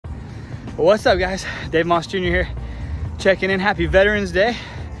What's up, guys? Dave Maus Jr. here, checking in. Happy Veterans Day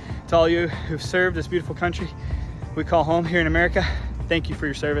to all you who've served this beautiful country we call home here in America. Thank you for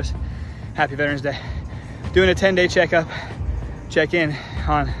your service. Happy Veterans Day. Doing a 10-day checkup, check in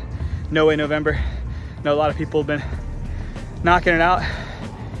on No Way November. I know a lot of people have been knocking it out,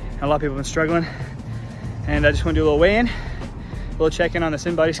 and a lot of people have been struggling. And I just want to do a little weigh-in, a little check-in on this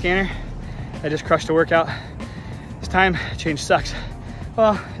in-body scanner. I just crushed a workout. This time change sucks.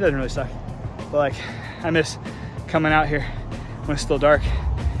 Well, it doesn't really suck, but like I miss coming out here when it's still dark.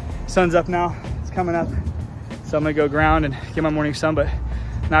 Sun's up now, it's coming up. So I'm gonna go ground and get my morning sun, but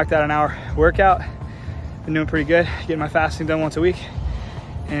knocked out an hour workout. Been doing pretty good, getting my fasting done once a week.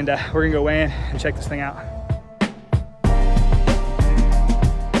 And we're gonna go weigh in and check this thing out.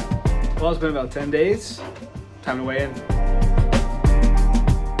 Well, it's been about 10 days. Time to weigh in.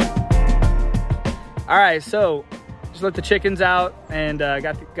 All right, so just let the chickens out and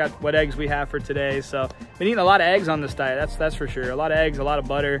got what eggs we have for today. So been eating a lot of eggs on this diet, that's for sure. A lot of eggs, a lot of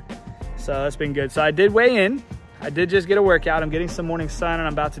butter. So that's been good. So I did weigh in. I did just get a workout. I'm getting some morning sun and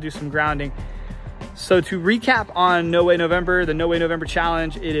I'm about to do some grounding. So to recap on No Way November, the No Way November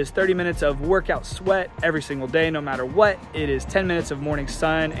challenge, it is 30 minutes of workout sweat every single day, no matter what. It is 10 minutes of morning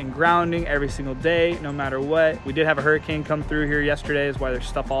sun and grounding every single day, no matter what. We did have a hurricane come through here yesterday, is why there's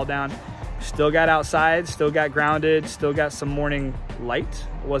stuff all down. Still got outside, still got grounded, still got some morning light.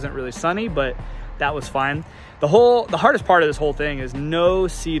 It wasn't really sunny, but that was fine. The hardest part of this whole thing is no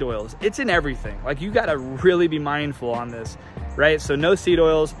seed oils. It's in everything. Like, you gotta really be mindful on this, right? So no seed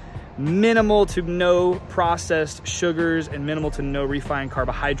oils, minimal to no processed sugars, and minimal to no refined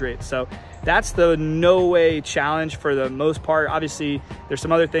carbohydrates. So that's the No Way challenge for the most part. Obviously, there's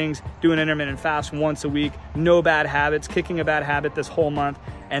some other things, doing intermittent fast once a week, no bad habits, kicking a bad habit this whole month,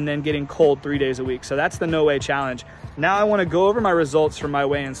 and then getting cold 3 days a week. So that's the No Way challenge. Now I wanna go over my results from my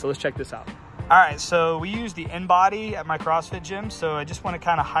weigh-in, so let's check this out. All right, so we use the InBody at my CrossFit gym, so I just wanna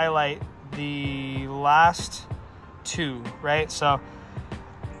kinda highlight the last two, right? So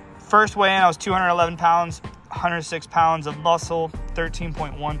first weigh-in, I was 211 pounds, 106 pounds of muscle,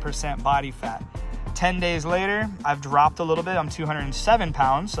 13.1% body fat. 10 days later, I've dropped a little bit. I'm 207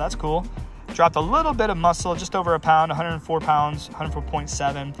 pounds, so that's cool. Dropped a little bit of muscle, just over a pound, 104 pounds,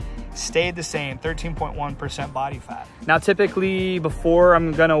 104.7. Stayed the same, 13.1% body fat. Now, typically before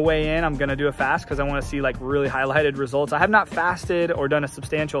I'm gonna weigh in, I'm gonna do a fast because I wanna see like really highlighted results. I have not fasted or done a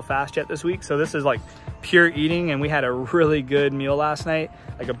substantial fast yet this week, so this is like pure eating, and we had a really good meal last night,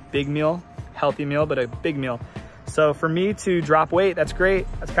 like a big meal, healthy meal, but a big meal. So for me to drop weight, that's great.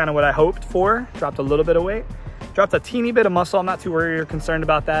 That's kind of what I hoped for. Dropped a little bit of weight. Dropped a teeny bit of muscle. I'm not too worried or concerned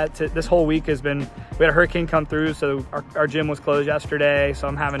about that. This whole week has been, we had a hurricane come through, so our gym was closed yesterday, so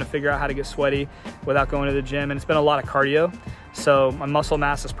I'm having to figure out how to get sweaty without going to the gym, and it's been a lot of cardio. So my muscle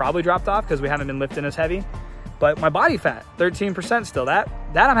mass has probably dropped off because we haven't been lifting as heavy. But my body fat, 13% still. That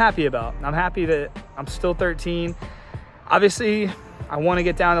I'm happy about. I'm happy that I'm still 13. Obviously, I want to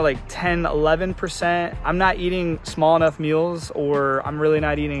get down to like 10, 11%. I'm not eating small enough meals, or I'm really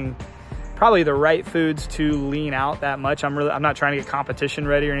not eating probably the right foods to lean out that much. I'm not trying to get competition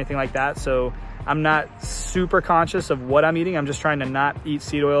ready or anything like that. So I'm not super conscious of what I'm eating. I'm just trying to not eat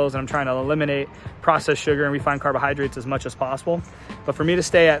seed oils, and I'm trying to eliminate processed sugar and refined carbohydrates as much as possible. But for me to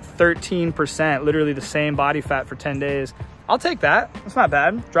stay at 13%, literally the same body fat for 10 days, I'll take that. It's not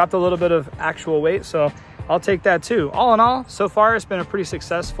bad. Dropped a little bit of actual weight, so I'll take that too. All in all, so far it's been a pretty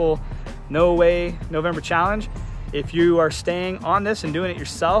successful No Way November challenge. If you are staying on this and doing it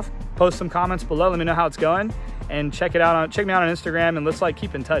yourself, post some comments below. Let me know how it's going, and check me out on Instagram, and let's like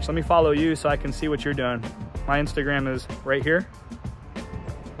keep in touch. Let me follow you so I can see what you're doing. My Instagram is right here.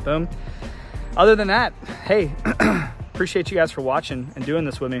 Boom. Other than that, hey, appreciate you guys for watching and doing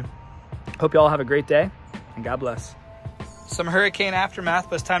this with me. Hope you all have a great day, and God bless. Some hurricane aftermath,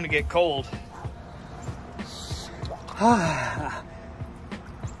 but it's time to get cold.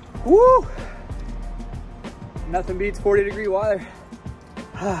 Woo! Nothing beats 40-degree water.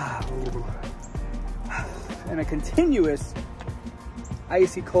 And a continuous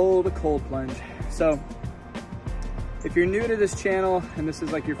icy cold plunge. So if you're new to this channel and this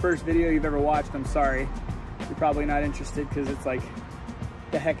is like your first video you've ever watched, I'm sorry. You're probably not interested because it's like,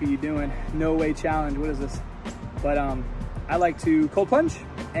 the heck are you doing? No Way challenge, what is this? But I like to cold plunge,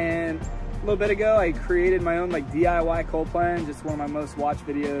 and a little bit ago I created my own like DIY cold plunge. It's one of my most watched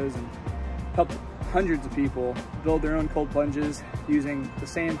videos, and helped hundreds of people build their own cold plunges using the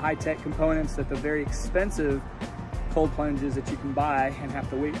same high-tech components that the very expensive cold plunges that you can buy and have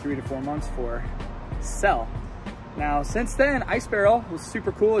to wait 3 to 4 months for sell. Now, since then, Ice Barrel was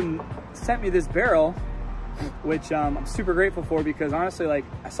super cool and sent me this barrel which I'm super grateful for, because honestly, like,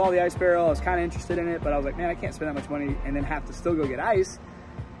 I saw the ice barrel, I was kind of interested in it, but I was like, man, I can't spend that much money and then have to still go get ice.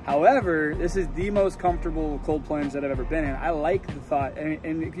 However, this is the most comfortable cold plunge that I've ever been in. I like the thought,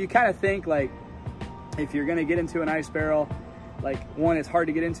 and you kind of think, like, if you're gonna get into an ice barrel, like, one, it's hard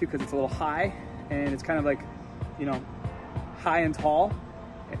to get into because it's a little high, and it's kind of like, you know, high and tall.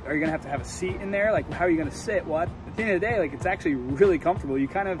 Are you gonna have a seat in there? Like, how are you gonna sit? Well, at the end of the day, like, it's actually really comfortable. You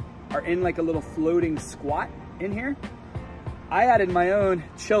kind of are in like a little floating squat in here. I added my own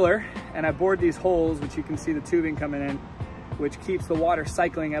chiller, and I bored these holes, which you can see the tubing coming in, which keeps the water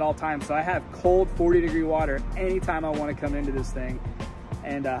cycling at all times. So I have cold 40-degree water anytime I want to come into this thing.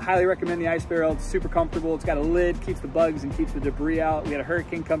 And highly recommend the ice barrel. It's super comfortable. It's got a lid, keeps the bugs and keeps the debris out. We had a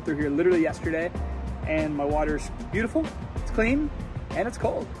hurricane come through here literally yesterday, and my water's beautiful, it's clean, and it's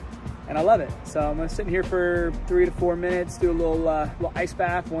cold, and I love it. So I'm gonna sit in here for 3 to 4 minutes, do a little ice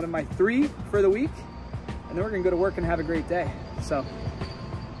bath, one of my 3 for the week, and then we're gonna go to work and have a great day. So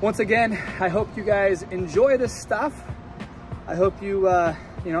once again, I hope you guys enjoy this stuff. I hope you,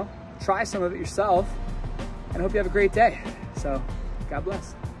 you know, try some of it yourself, and I hope you have a great day. So God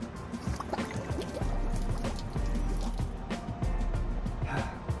bless.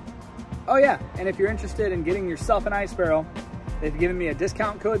 Oh yeah, and if you're interested in getting yourself an ice barrel, they've given me a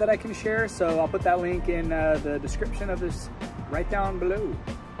discount code that I can share, so I'll put that link in the description of this right down below.